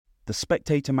The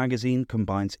Spectator magazine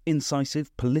combines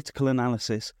incisive political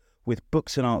analysis with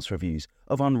books and arts reviews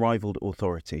of unrivalled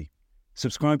authority.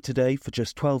 Subscribe today for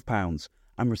just £12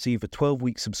 and receive a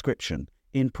 12-week subscription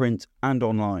in print and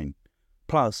online,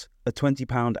 plus a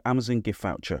 £20 Amazon gift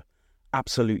voucher,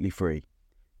 absolutely free.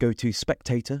 Go to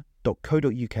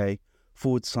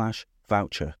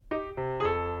spectator.co.uk/voucher.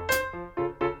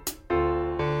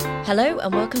 Hello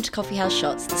and welcome to Coffee House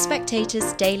Shots, the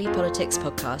Spectator's daily politics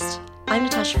podcast. I'm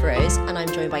Natasha Feroze and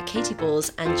I'm joined by Katy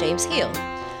and James Heale.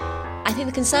 I think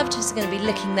the Conservatives are going to be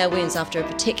licking their wounds after a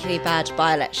particularly bad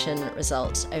by-election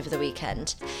result over the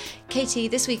weekend. Katy,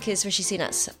 this week is Rishi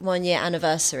Sunak's 1-year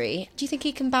anniversary. Do you think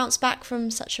he can bounce back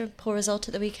from such a poor result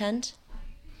at the weekend?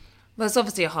 Well, it's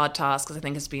obviously a hard task, because I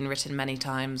think it's been written many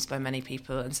times by many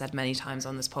people and said many times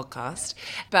on this podcast.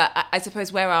 But I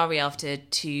suppose, where are we after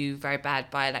two very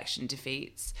bad by-election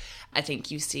defeats? I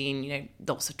think you've seen,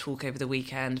 lots of talk over the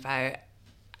weekend about,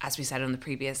 as we said on the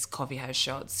previous Coffee House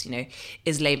Shots,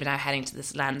 is Labour now heading to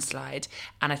this landslide?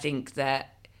 And I think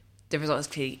that the result has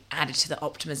clearly added to the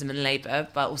optimism in Labour,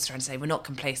 but also trying to say we're not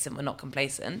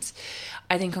complacent.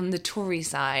 I think on the Tory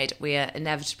side, we are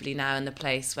inevitably now in the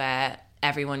place where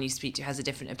everyone you speak to has a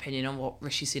different opinion on what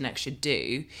Rishi Sunak should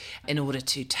do in order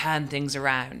to turn things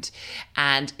around.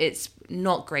 And it's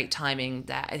not great timing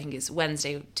that I think it's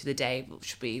Wednesday to the day, which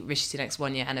should be Rishi Sunak's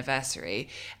 1-year anniversary.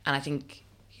 And I think,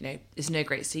 it's no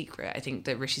great secret. I think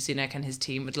that Rishi Sunak and his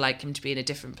team would like him to be in a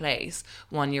different place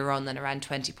 1 year on than around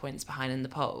 20 points behind in the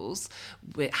polls,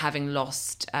 with having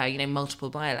lost, multiple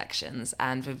by-elections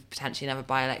and with potentially another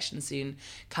by-election soon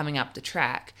coming up the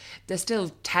track. They're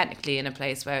still technically in a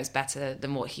place where it's better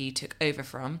than what he took over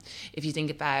from. If you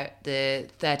think about the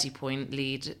 30-point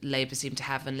lead Labour seemed to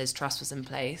have when Liz Truss was in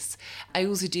place, I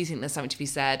also do think there's something to be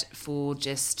said for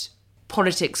just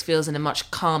politics feels in a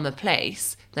much calmer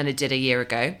place than it did a year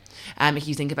ago. If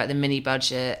you think about the mini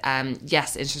budget,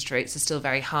 yes, interest rates are still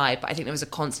very high, but I think there was a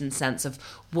constant sense of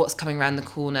what's coming around the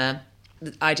corner,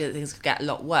 the idea that things could get a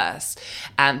lot worse.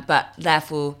 But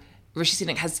therefore, Rishi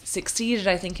Sunak has succeeded,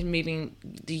 I think, in moving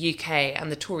the UK and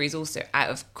the Tories also out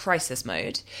of crisis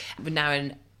mode. We're now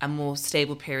in a more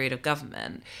stable period of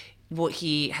government. What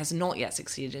he has not yet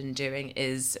succeeded in doing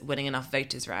is winning enough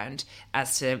voters round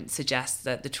as to suggest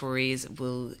that the Tories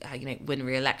will, win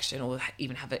re-election or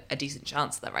even have a decent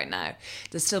chance of that right now.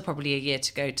 There's still probably a year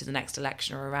to go to the next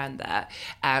election or around that.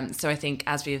 So I think,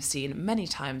 as we have seen many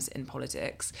times in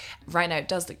politics, right now it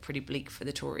does look pretty bleak for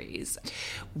the Tories.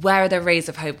 Where are there rays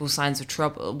of hope or signs of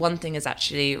trouble? One thing is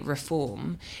actually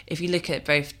reform. If you look at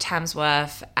both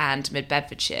Tamsworth and Mid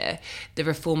Bedfordshire, the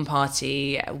Reform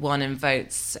Party won in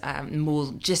votes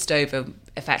more just over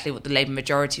effectively what the Labour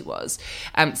majority was.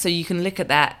 So you can look at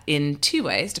that in two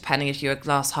ways, depending if you're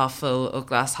glass half full or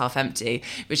glass half empty,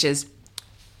 which is,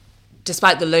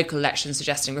 despite the local elections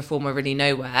suggesting reform were really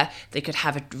nowhere, they could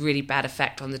have a really bad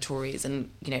effect on the Tories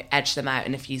and, edge them out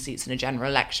in a few seats in a general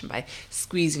election by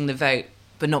squeezing the vote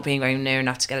but not being very near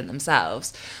enough to get it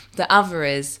themselves. The other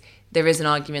is, there is an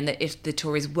argument that if the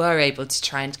Tories were able to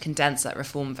try and condense that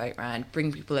reform vote round,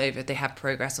 bring people over, they have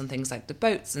progress on things like the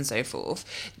boats and so forth,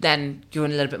 then you're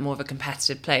in a little bit more of a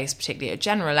competitive place, particularly at a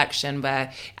general election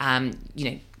where,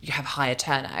 you have higher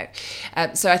turnout.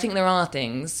 So I think there are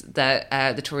things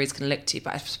that the Tories can look to,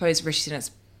 but I suppose Rishi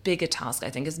Sunak's bigger task, I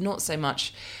think, is not so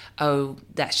much,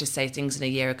 let's just say things in a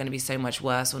year are going to be so much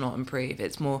worse or not improve.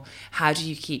 It's more, how do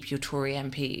you keep your Tory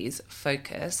MPs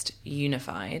focused,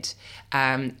 unified,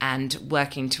 and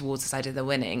working towards this idea they're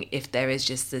winning if there is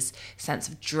just this sense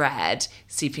of dread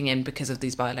seeping in because of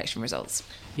these by-election results?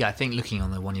 Yeah, I think looking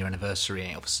on the 1-year anniversary,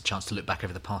 it offers a chance to look back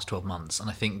over the past 12 months. And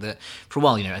I think that for a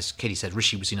while, as Katy said,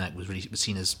 Rishi Sunak was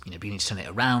seen as, beginning to turn it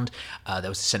around. There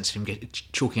was a sense of him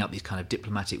chalking up these kind of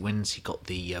diplomatic wins. He got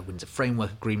the Windsor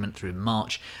Framework Agreement through in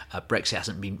March. Brexit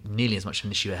hasn't been nearly as much of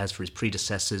an issue as it has for his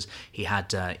predecessors. He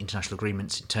had international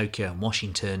agreements in Tokyo and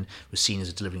Washington, was seen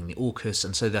as delivering the AUKUS.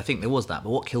 And so I think there was that. But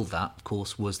what killed that, of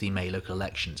course, was the May local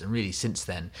elections. And really, since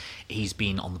then, he's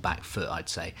been on the back foot, I'd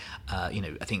say.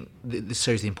 I think this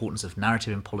shows the importance of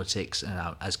narrative in politics,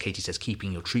 as Katy says,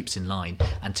 keeping your troops in line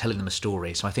and telling them a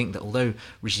story. So I think that although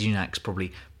Rishi Sunak's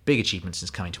probably big achievement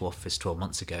since coming to office 12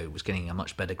 months ago was getting a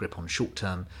much better grip on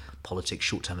short-term politics,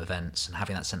 short-term events, and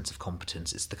having that sense of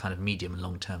competence, it's the kind of medium and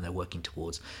long-term they're working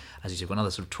towards. As you said, another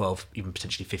sort of 12, even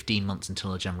potentially 15 months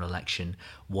until a general election,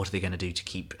 what are they going to do to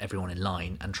keep everyone in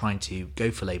line and trying to go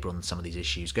for Labour on some of these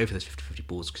issues, go for those 50-50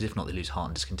 balls, because if not, they lose heart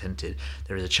and discontented.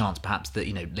 There is a chance perhaps that,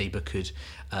 Labour could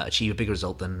achieve a bigger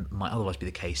result than might otherwise be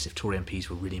the case if Tory MPs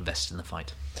were really invested in the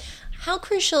fight. How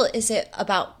crucial is it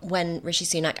about when Rishi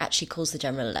Sunak actually calls the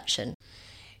general election?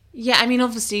 Yeah, I mean,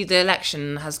 obviously the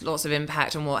election has lots of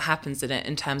impact on what happens in it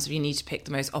in terms of you need to pick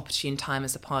the most opportune time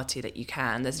as a party that you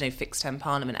can. There's no fixed term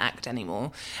Parliament Act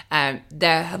anymore.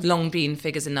 There have long been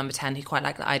figures in Number 10 who quite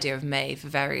like the idea of May for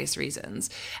various reasons.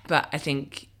 But I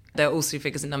think there are also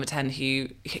figures in Number 10 who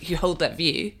hold that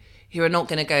view, who are not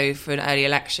going to go for an early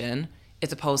election if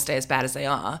the polls stay as bad as they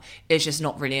are. It's just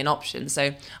not really an option.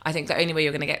 So I think the only way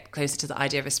you're going to get closer to the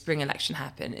idea of a spring election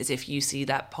happen is if you see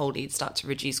that poll lead start to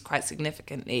reduce quite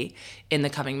significantly in the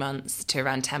coming months to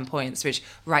around 10 points, which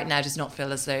right now does not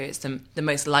feel as though it's the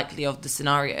most likely of the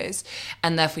scenarios.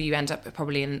 And therefore you end up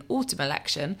probably in an autumn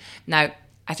election. Now,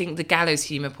 I think the gallows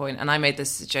humour point, and I made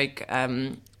this joke,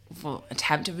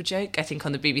 attempt of a joke, I think,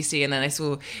 on the BBC, and then I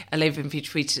saw a Labour MP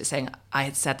tweeted it saying I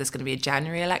had said there's going to be a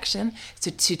January election. So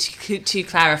to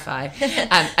clarify,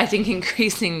 I think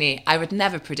increasingly I would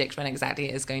never predict when exactly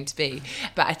it is going to be,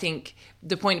 but I think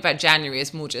the point about January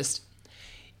is more just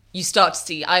you start to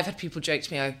see, I've had people joke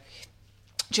to me, oh,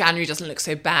 January doesn't look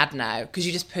so bad now because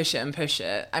you just push it and push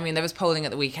it. I mean, there was polling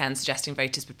at the weekend suggesting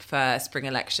voters would prefer a spring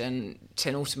election to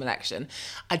an autumn election.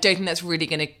 I don't think that's really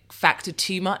going to factor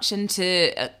too much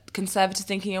into Conservative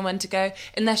thinking on when to go,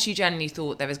 unless you genuinely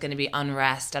thought there was going to be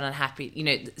unrest and unhappy, you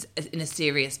know, in a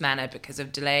serious manner because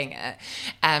of delaying it.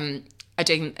 I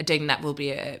don't think that will be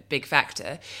a big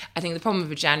factor. I think the problem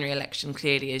with a January election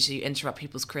clearly is you interrupt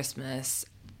people's Christmas.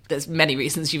 There's many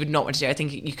reasons you would not want to do it. I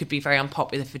think you could be very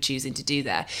unpopular for choosing to do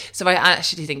that. So I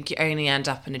actually think you only end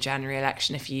up in a January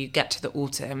election if you get to the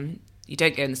autumn. You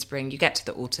don't go in the spring, you get to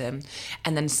the autumn,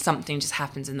 and then something just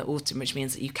happens in the autumn, which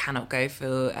means that you cannot go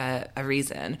for a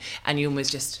reason, and you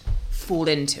almost just fall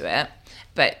into it.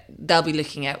 But they'll be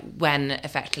looking at when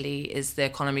effectively is the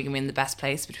economy going to be in the best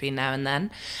place between now and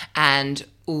then. And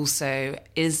also,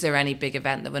 is there any big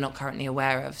event that we're not currently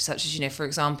aware of? Such as, you know, for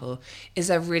example, is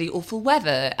there really awful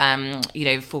weather,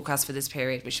 forecast for this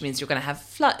period, which means you're going to have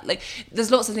flood? Like,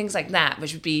 there's lots of things like that,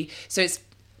 which would be, so it's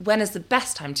when is the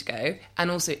best time to go? And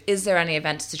also, is there any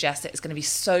event to suggest that it's going to be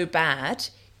so bad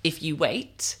if you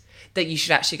wait that you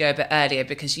should actually go a bit earlier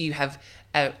because you have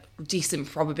a decent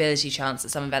probability chance that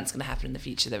some event's going to happen in the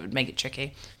future that would make it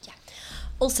tricky. Yeah.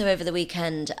 Also over the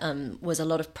weekend was a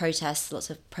lot of protests,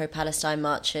 lots of pro-Palestine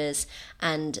marches,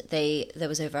 and there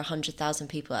was over 100,000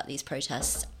 people at these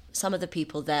protests. Some of the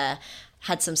people there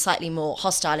had some slightly more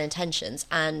hostile intentions,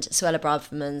 and Suella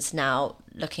Braverman's now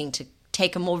looking to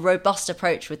take a more robust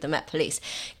approach with the Met Police.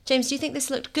 James, do you think this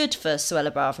looked good for Suella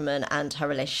Braverman and her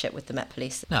relationship with the Met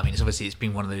Police? No, I mean, it's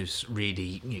been one of those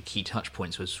really key touch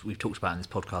points, as we've talked about in this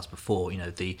podcast before.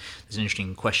 There's an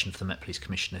interesting question for the Met Police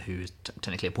Commissioner, who is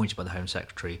technically appointed by the Home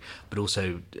Secretary, but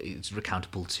also is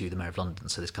accountable to the Mayor of London.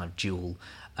 So there's kind of dual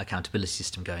accountability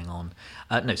system going on.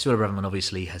 Suella Braverman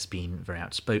obviously has been very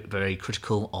outspoken, very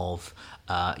critical of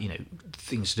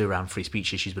things to do around free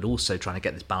speech issues, but also trying to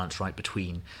get this balance right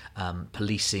between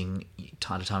policing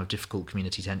at a time of difficult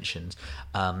community tensions,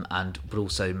 but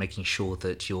also making sure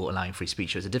that you're allowing free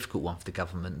speech. So it's a difficult one for the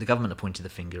government. The government are pointing the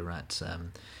finger at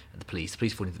the police. The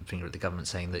police pointing the finger at the government,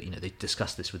 saying that they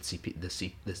discussed this with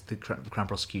the Crown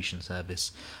Prosecution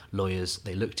Service lawyers.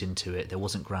 They looked into it. There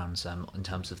wasn't grounds in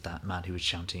terms of that man who was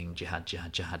shouting jihad,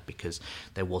 jihad, jihad, because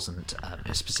there wasn't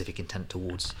a specific intent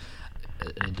towards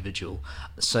an individual.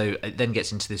 So it then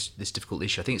gets into this difficult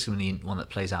issue. I think it's going to be one that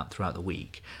plays out throughout the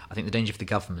week. I think the danger for the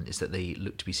government is that they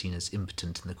look to be seen as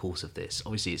impotent in the course of this.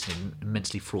 Obviously, it's an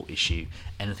immensely fraught issue,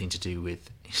 anything to do with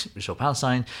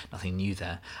Israel-Palestine, nothing new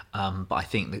there. But I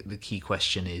think the key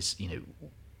question is,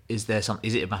 is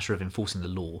it a matter of enforcing the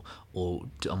law, or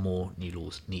are more new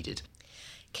laws needed?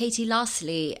 Katy,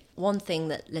 lastly, one thing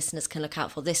that listeners can look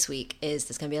out for this week is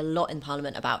there's going to be a lot in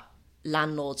Parliament about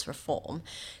landlords reform.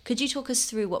 Could you talk us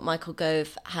through what Michael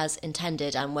Gove has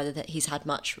intended and whether that he's had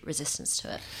much resistance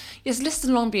to it? Yes, this has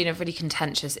long been a really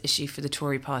contentious issue for the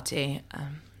Tory party.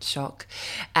 Shock.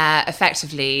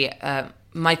 Effectively,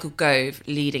 Michael Gove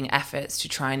leading efforts to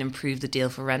try and improve the deal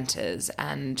for renters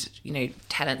and,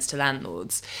 tenants to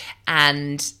landlords.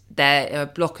 And there are a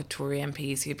block of Tory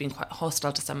MPs who have been quite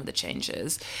hostile to some of the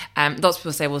changes. Lots of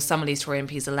people say, well, some of these Tory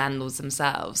MPs are landlords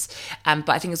themselves. But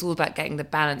I think it's all about getting the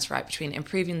balance right between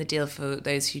improving the deal for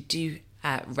those who do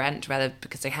rent, whether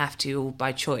because they have to or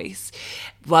by choice,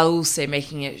 while also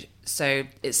making it so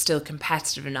it's still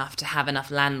competitive enough to have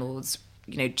enough landlords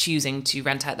choosing to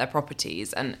rent out their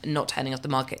properties and not turning off the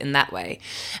market in that way.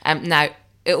 Now,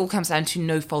 it all comes down to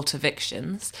no-fault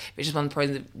evictions, which is one of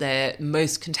the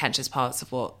most contentious parts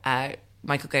of what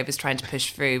Michael Gove is trying to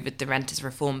push through with the Renters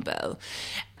Reform Bill.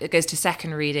 It goes to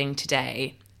second reading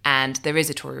today, and there is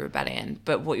a Tory rebellion,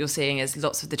 but what you're seeing is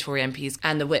lots of the Tory MPs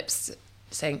and the whips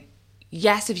saying,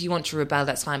 yes, if you want to rebel,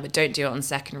 that's fine, but don't do it on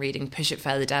second reading. Push it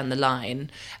further down the line.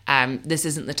 This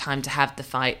isn't the time to have the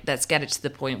fight. Let's get it to the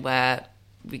point where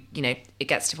it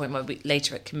gets to a point where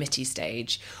later at committee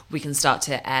stage, we can start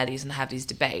to air these and have these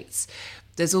debates.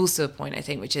 There's also a point, I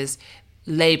think, which is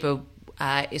Labour,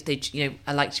 if they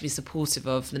are like to be supportive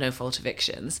of the no-fault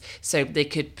evictions, so they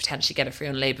could potentially get it through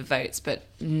on Labour votes, but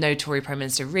no Tory Prime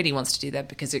Minister really wants to do that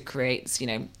because it creates,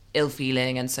 ill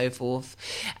feeling and so forth,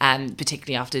 and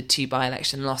particularly after 2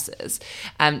 by-election losses.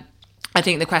 I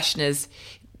think the question is,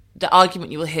 the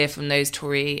argument you will hear from those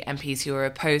Tory MPs who are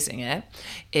opposing it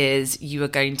is you are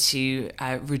going to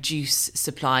reduce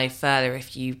supply further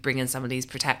if you bring in some of these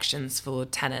protections for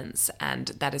tenants, and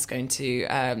that is going to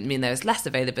mean there's less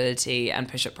availability and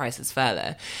push up prices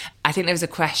further. I think there's a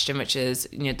question which is,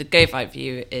 the Go Fight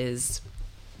view is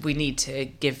we need to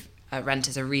give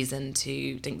renters a reason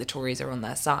to think the Tories are on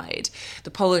their side. The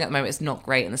polling at the moment is not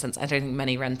great in the sense I don't think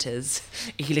many renters,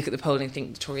 if you look at the polling,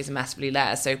 think the Tories are massively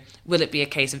there. So will it be a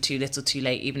case of too little too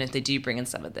late, even if they do bring in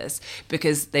some of this?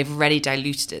 Because they've already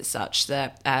diluted it such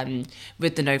that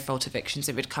with the no-fault evictions,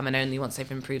 it would come in only once they've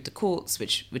improved the courts,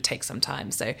 which would take some time.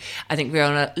 So I think we're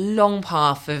on a long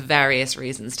path for various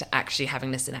reasons to actually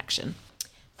having this in action.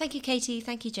 Thank you, Katy.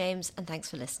 Thank you, James. And thanks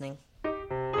for listening.